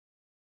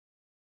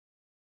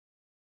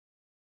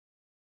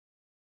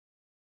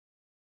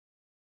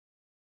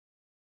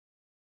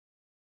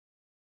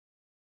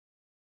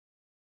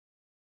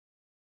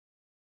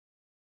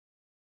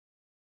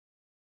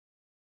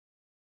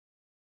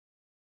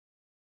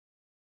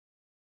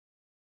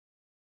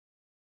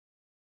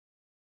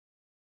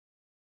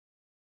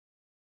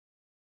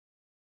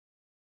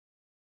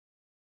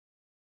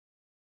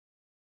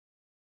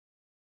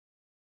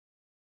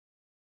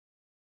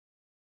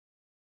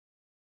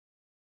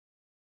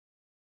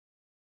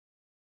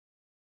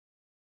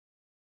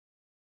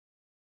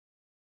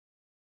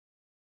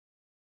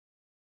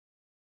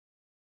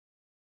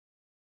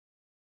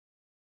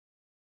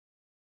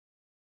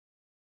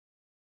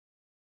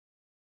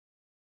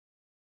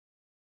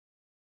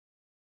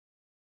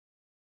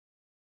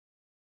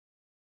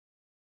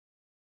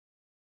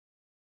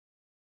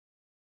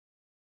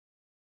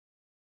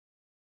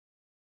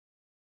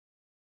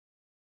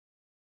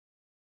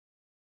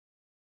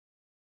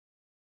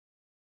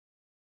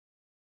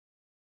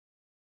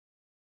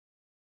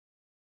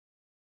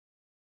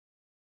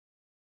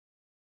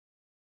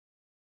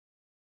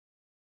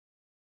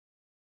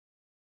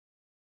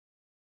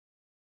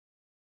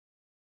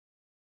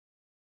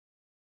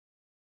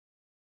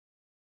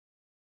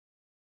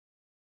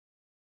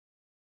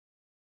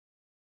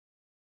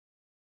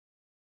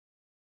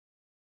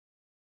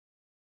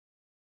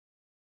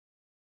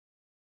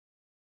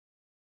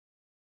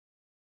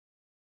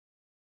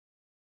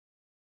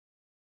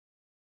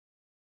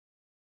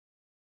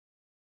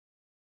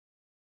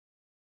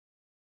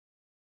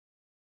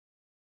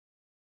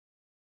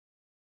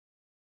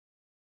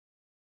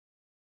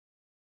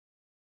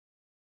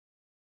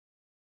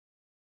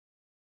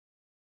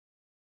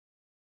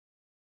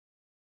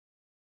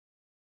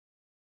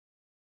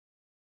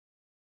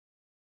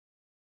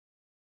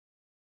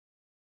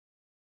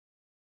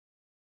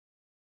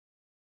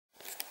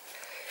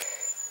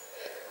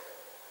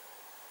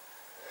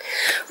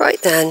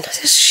Right then,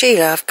 this is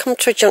Sheila. I've come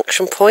to a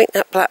junction point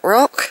at Black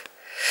Rock.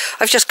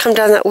 I've just come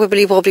down that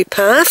wibbly wobbly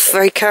path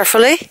very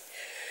carefully.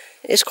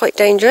 It's quite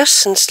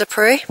dangerous and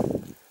slippery.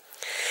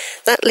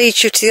 That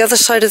leads you to the other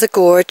side of the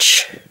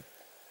gorge,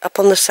 up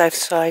on the south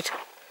side.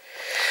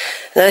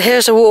 Now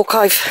here's a walk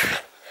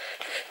I've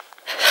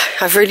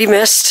really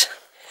missed.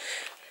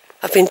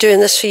 I've been doing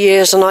this for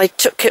years and I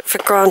took it for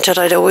granted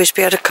I'd always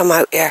be able to come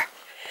out here.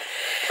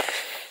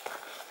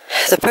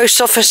 The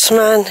post office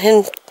man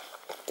in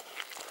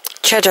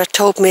Cheddar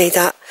told me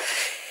that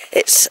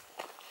it's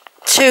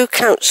two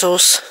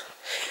councils,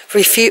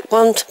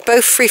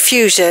 both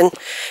refusing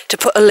to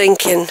put a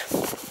link in,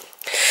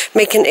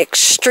 making it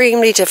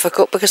extremely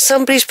difficult because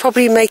somebody's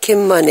probably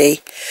making money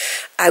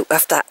out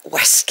of that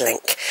west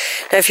link.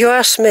 Now if you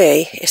ask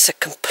me, it's a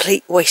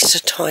complete waste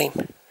of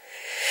time.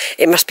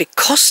 It must be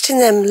costing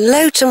them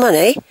loads of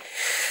money.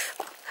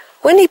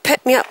 When he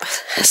picked me up,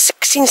 a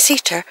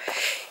 16-seater,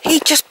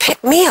 he just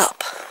picked me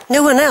up,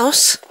 no one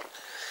else.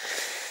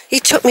 He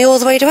took me all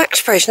the way to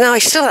Exbridge. Now I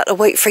still had to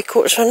wait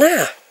 3/4 of an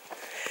hour.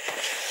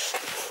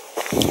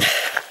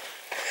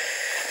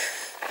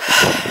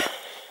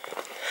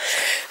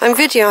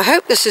 I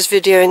hope this is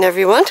videoing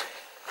everyone.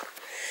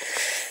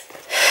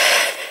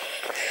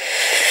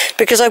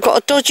 Because I've got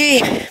a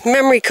dodgy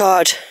memory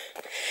card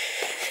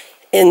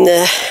in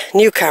the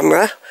new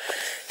camera.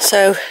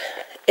 So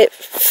it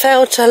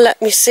failed to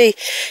let me see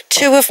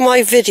 2 of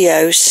my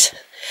videos,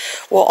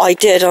 what I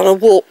did on a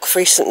walk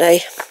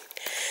recently.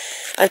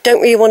 I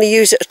don't really want to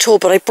use it at all,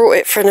 but I brought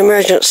it for an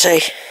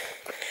emergency.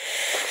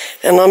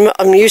 And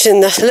I'm using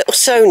the little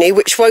Sony,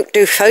 which won't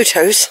do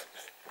photos,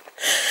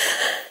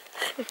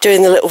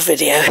 doing the little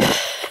video.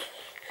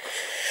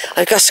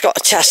 I've just got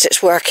to test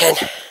it's working.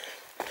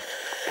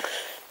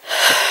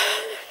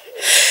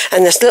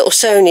 And this little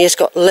Sony has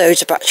got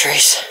loads of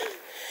batteries.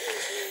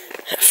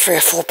 3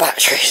 or 4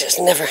 batteries.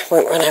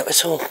 Won't run out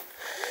at all.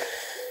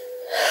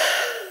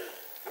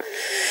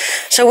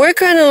 So we're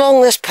going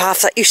along this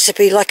path that used to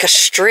be like a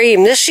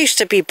stream. This used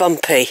to be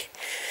bumpy.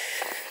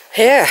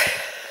 Here.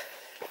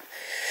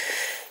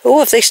 Oh,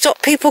 have they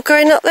stopped people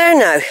going up there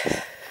now?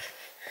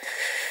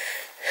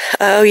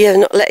 Oh yeah,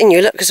 they're not letting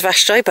you. Look, because of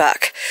Ash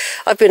back.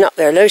 I've been up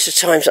there loads of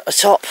times at the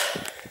top.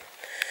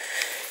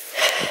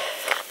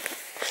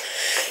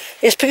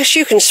 It's because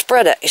you can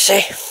spread it, you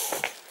see,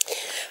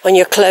 on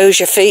your clothes,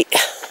 your feet.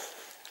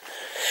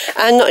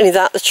 And not only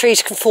that, the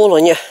trees can fall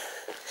on you.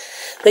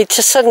 They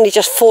just suddenly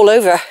just fall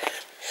over.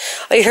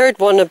 I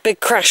heard a big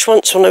crash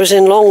once when I was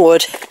in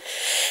Longwood,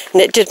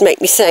 and it did make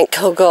me think,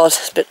 oh God,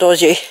 it's a bit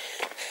dodgy.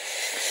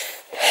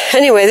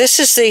 Anyway, this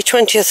is the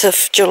 20th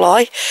of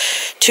July,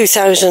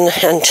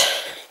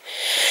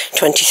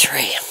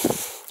 2023.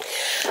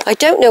 I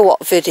don't know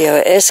what video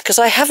it is, because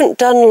I haven't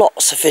done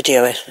lots of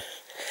videoing,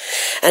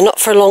 and not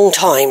for long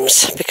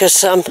times,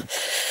 because the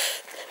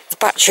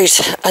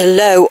batteries are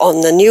low on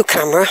the new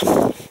camera.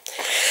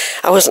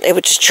 I wasn't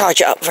able to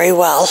charge it up very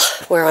well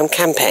where I'm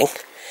camping.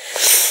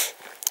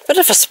 Bit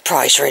of a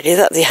surprise really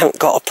that they haven't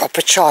got a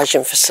proper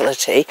charging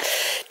facility.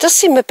 It does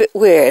seem a bit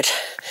weird.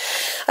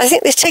 I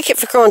think they take it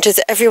for granted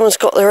that everyone's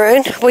got their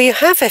own. Well, you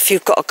have if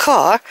you've got a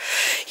car.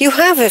 You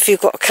have if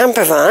you've got a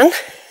camper van.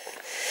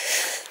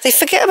 They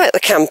forget about the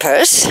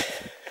campers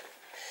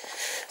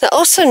that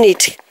also need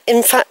to,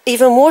 in fact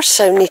even more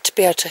so, need to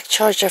be able to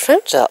charge their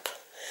phones up.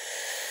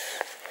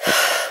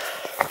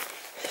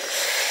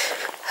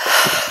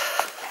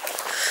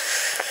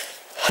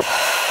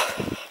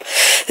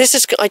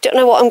 I don't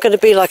know what I'm going to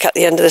be like at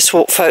the end of this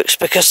walk, folks,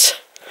 because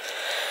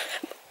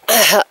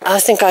I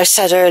think I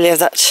said earlier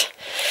that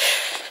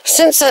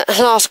since the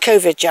last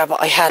COVID jab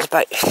I had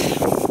about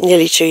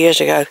nearly 2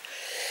 years ago,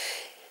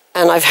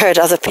 and I've heard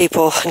other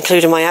people,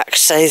 including my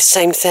ex, say the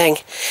same thing,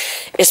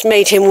 it's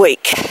made him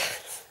weak.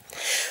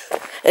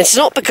 It's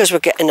not because we're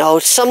getting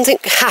old. Something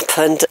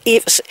happened.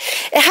 It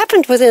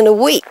happened within a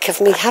week of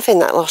me having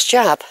that last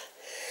jab.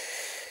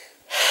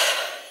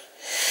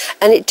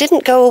 And it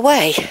didn't go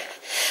away.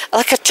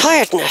 Like a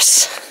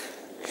tiredness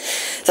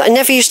that I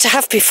never used to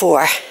have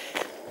before.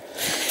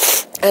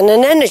 And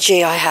an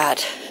energy I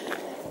had.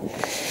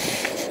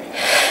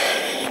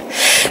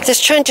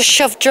 Just trying to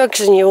shove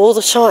drugs in you all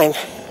the time.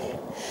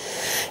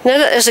 Now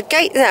look, there's a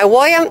gate there.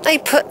 Why haven't they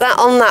put that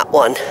on that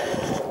one?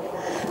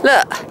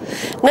 Look,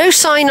 no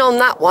sign on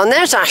that one.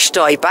 There's Ash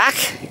back.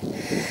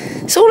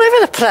 It's all over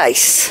the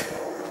place.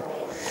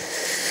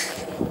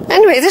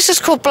 Anyway, this is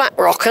called Black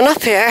Rock, and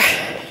up here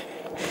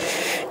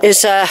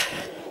is a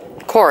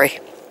quarry.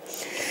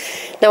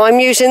 Now I'm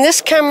using this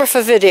camera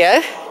for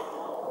video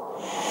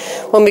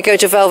when we go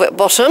to Velvet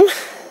Bottom,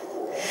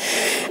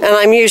 and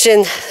I'm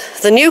using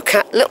the new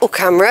little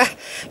camera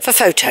for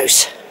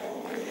photos.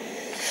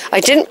 I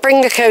didn't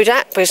bring the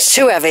Kodak because it's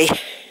too heavy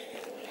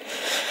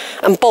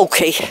and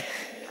bulky,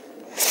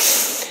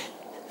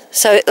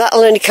 so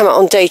that'll only come out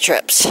on day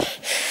trips.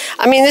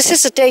 I mean, this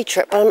is a day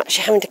trip, but I'm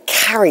actually having to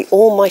carry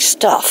all my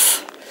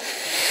stuff.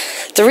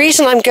 The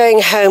reason I'm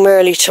going home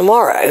early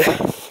tomorrow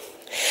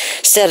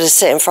instead of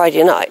staying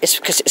Friday night is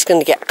because it's going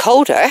to get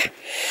colder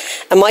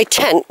and my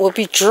tent will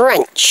be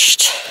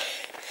drenched.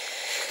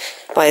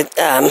 by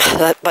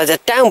the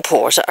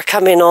downpours that are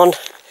coming on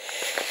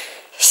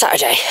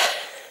Saturday.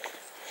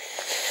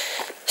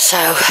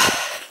 So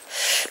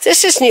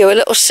this is new, a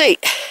little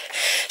seat.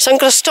 So I'm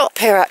going to stop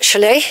here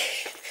actually.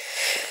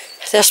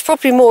 There's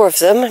probably more of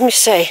them. Let me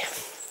see.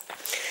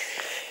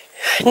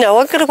 No,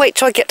 I'm going to wait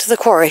till I get to the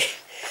quarry.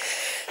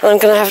 And I'm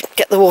going to have to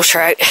get the water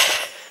out.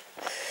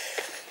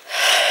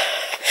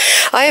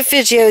 I have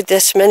videoed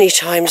this many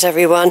times,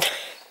 everyone.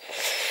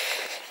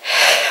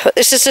 But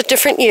this is a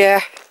different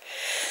year.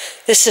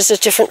 This is a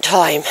different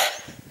time.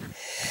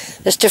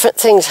 There's different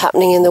things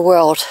happening in the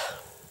world.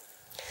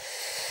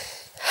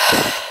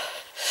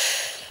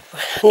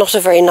 Not a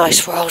very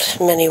nice world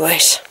in many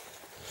ways.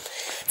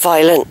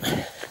 Violent.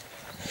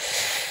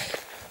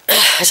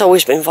 It's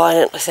always been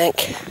violent, I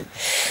think.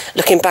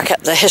 Looking back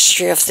at the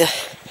history of the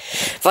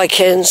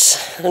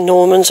Vikings, the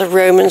Normans, the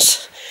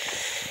Romans,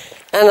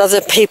 and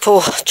other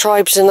people,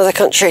 tribes in other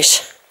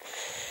countries.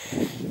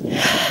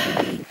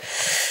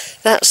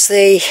 That's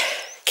the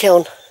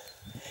kiln.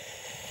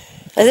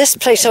 And this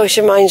place always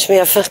reminds me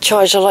of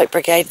Charge the Light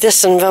Brigade.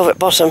 This and Velvet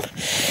Bottom.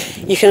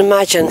 You can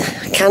imagine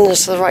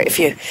cannons to the right of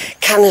you,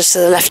 cannons to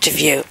the left of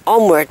you.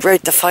 Onward,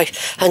 road to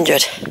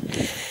 500.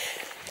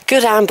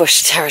 Good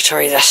ambush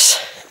territory, this.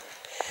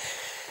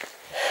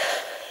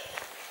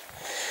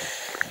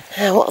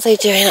 Now, what are they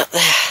doing up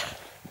there?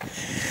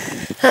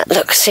 That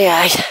looks,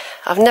 yeah,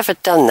 I've never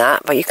done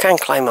that, but you can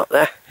climb up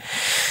there.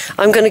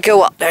 I'm going to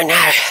go up there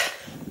now.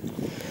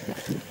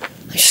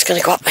 I'm just going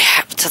to go up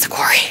there to the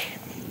quarry.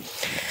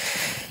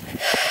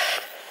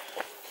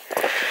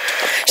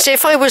 See,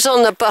 if I was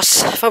on the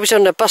bus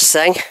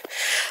thing,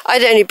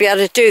 I'd only be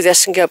able to do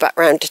this and go back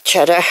round to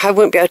Cheddar. I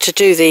wouldn't be able to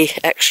do the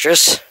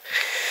extras.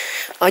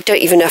 I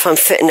don't even know if I'm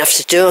fit enough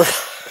to do them.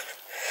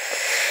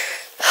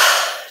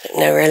 I don't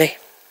know really.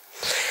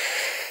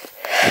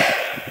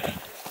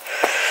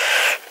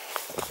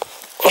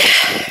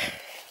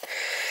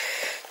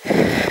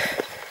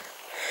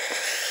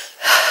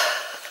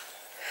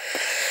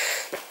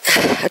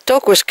 A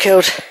dog was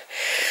killed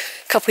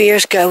a couple of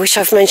years ago, which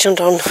I've mentioned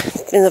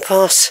in the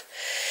past.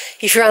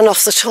 He ran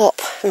off the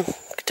top and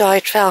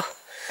fell.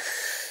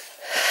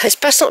 It's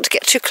best not to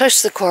get too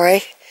close to the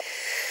quarry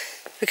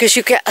because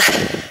you get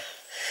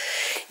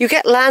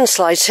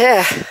landslides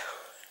here.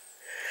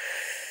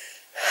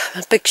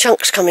 Big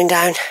chunks coming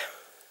down.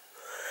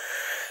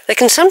 They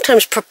can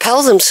sometimes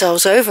propel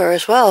themselves over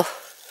as well.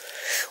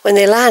 When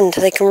they land,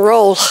 they can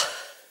roll.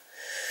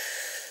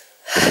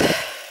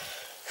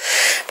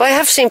 But I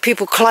have seen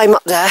people climb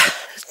up there.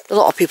 A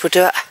lot of people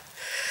do it.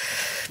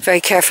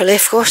 Very carefully,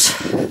 of course.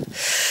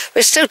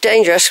 But it's still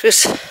dangerous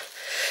because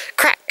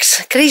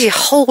cracks,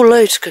 whole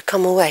loads could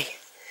come away.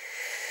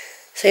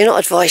 So you're not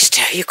advised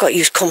to. You've got to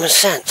use common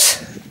sense.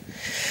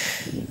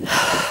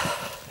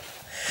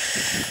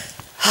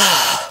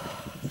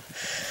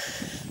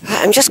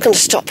 Right, I'm just going to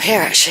stop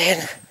here actually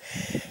and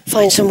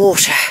find some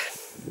water.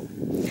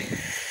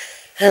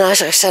 And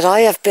as I said,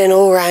 I have been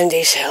all around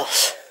these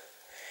hills.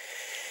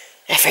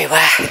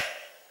 Everywhere.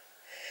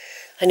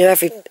 I know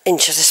every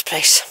inch of this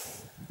place.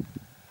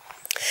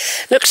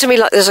 Looks to me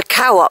like there's a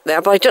cow up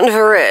there, but I don't know if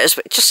there is,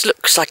 but it just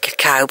looks like a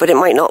cow, but it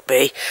might not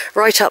be.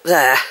 Right up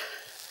there.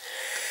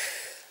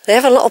 They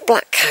have a lot of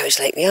black cows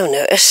lately, I've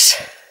noticed.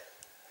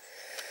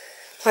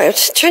 Right, I'm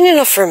just turning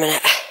off for a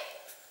minute.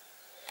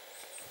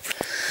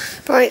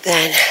 Right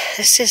then,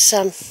 this is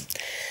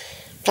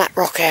Black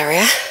Rock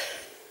area.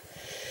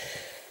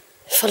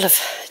 Full of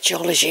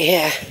geology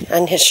here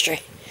and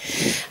history.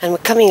 And we're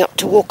coming up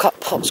to walk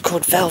up what's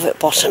called Velvet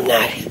Bottom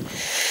now.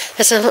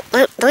 There's a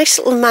nice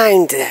little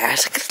mound there.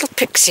 It's like a little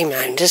pixie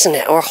mound, isn't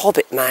it? Or a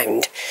hobbit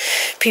mound.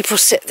 People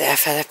sit there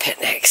for their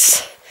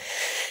picnics.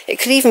 It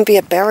could even be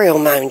a burial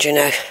mound, you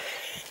know.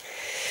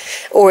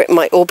 Or it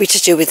might all be to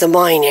do with the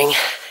mining.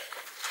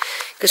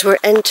 Because we're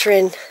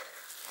entering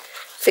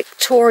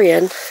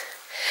Victorian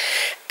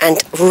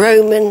and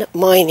Roman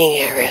mining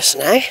areas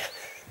now.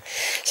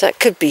 So that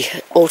could be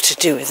all to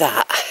do with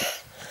that.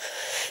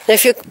 Now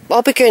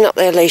I'll be going up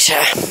there later.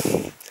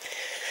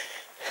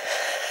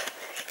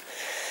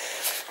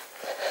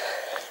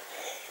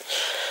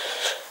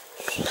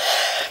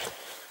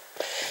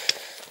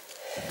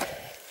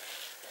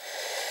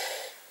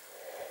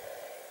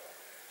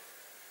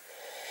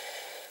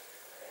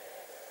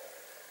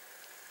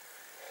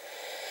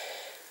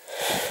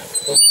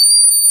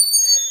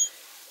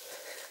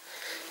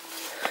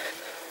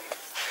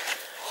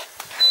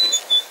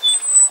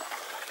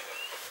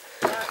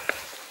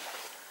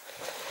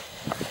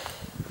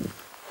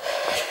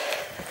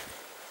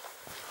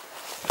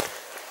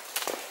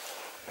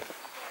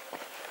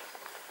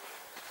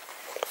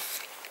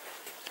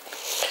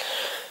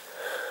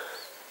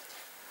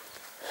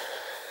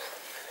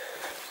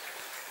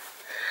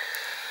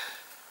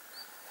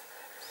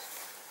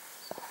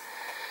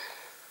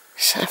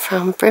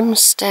 Saffron,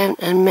 brimstone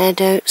and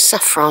meadow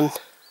saffron.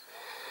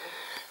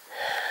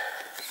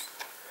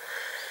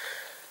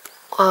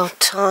 Wild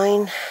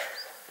thyme.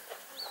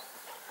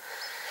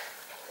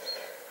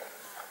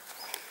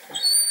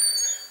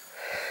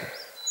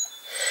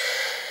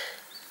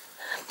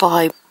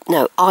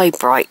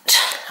 eyebright.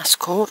 That's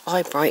called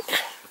eyebright.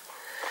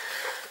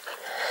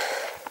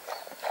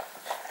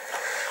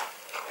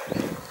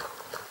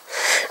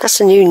 That's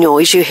a new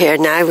noise you hear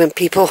now when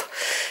people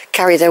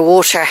carry their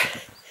water,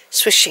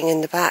 swishing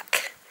in the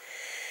back.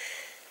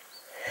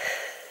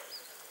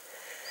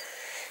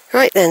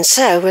 Right then,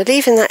 so we're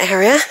leaving that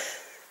area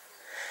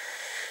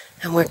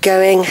and we're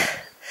going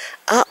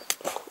up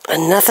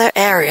another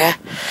area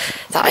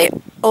that I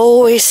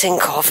always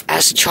think of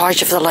as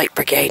charge of the Light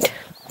Brigade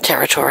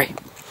territory.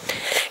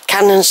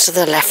 Cannons to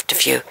the left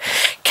of you,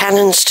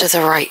 cannons to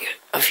the right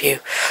of you.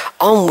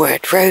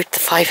 Onward, road the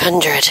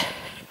 500.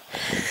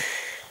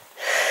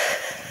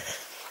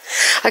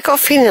 I got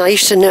a feeling I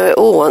used to know it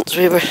all once.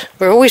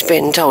 We're always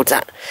being told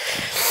that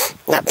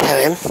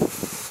poem.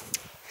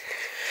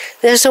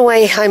 There's a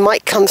way I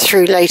might come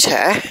through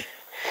later.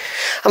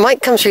 I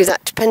might come through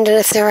that depending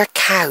if there are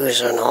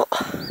cows or not.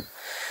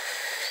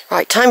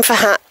 Right, time for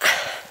hat.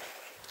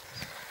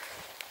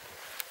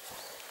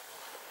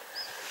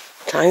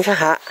 Time for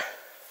hat.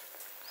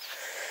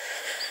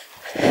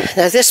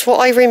 Now this, what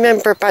I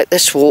remember about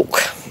this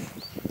walk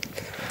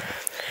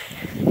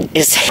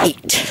is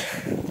heat.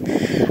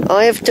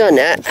 I have done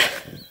it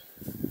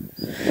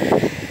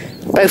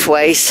both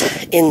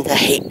ways in the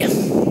heat.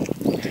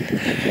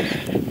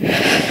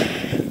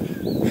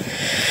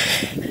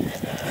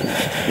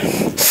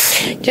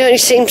 It only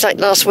seems like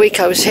last week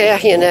I was here,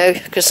 you know,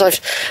 because like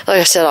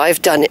I said,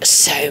 I've done it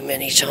so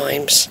many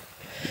times.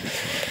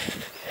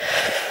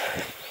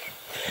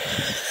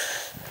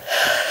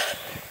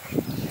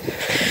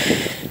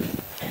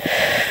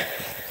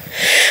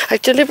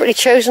 I've deliberately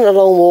chosen a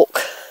long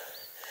walk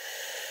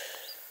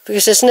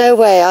because there's no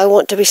way I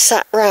want to be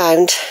sat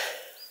round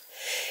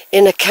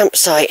in a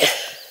campsite.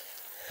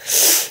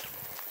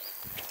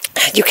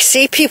 You can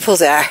see people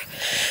there.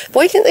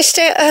 Why didn't they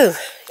stay at home?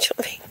 Do you know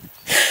what I mean?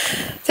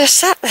 They're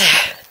sat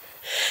there,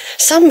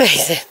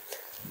 sunbathing.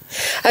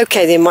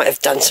 Okay, they might have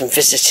done some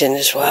visiting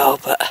as well,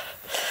 but...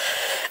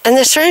 And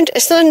they're surrounded,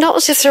 it's not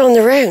as if they're on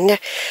their own, they're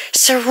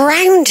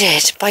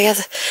surrounded by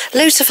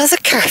loads of other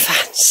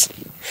caravans.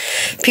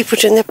 People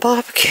doing their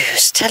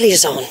barbecues,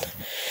 telly's on.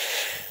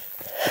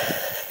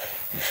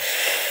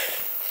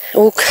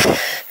 All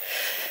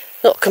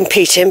not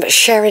competing, but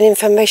sharing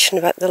information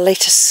about the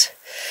latest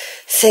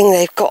thing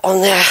they've got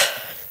on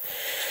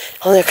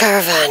their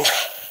caravan.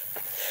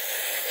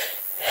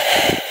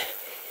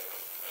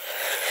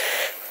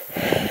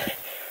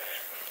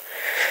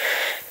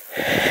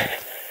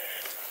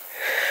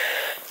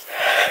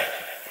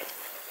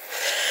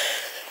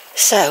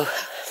 So,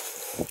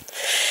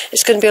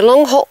 it's going to be a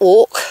long hot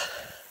walk.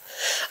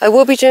 I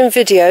will be doing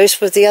videos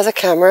with the other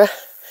camera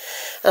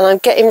and I'm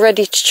getting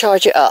ready to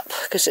charge it up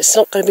because it's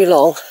not going to be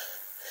long.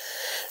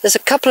 There's a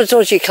couple of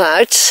dodgy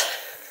clouds,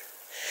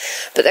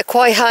 but they're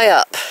quite high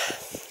up.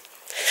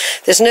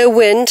 There's no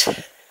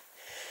wind.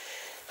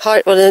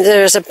 Well,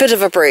 there's a bit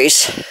of a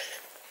breeze.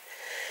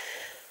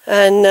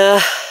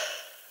 And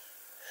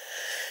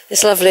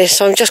it's lovely,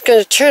 so I'm just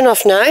going to turn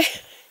off now.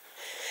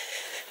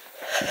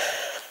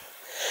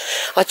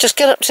 I'll just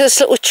get up to this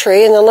little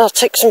tree and then I'll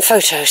take some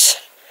photos.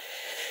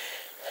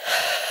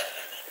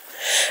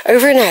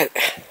 Over and out.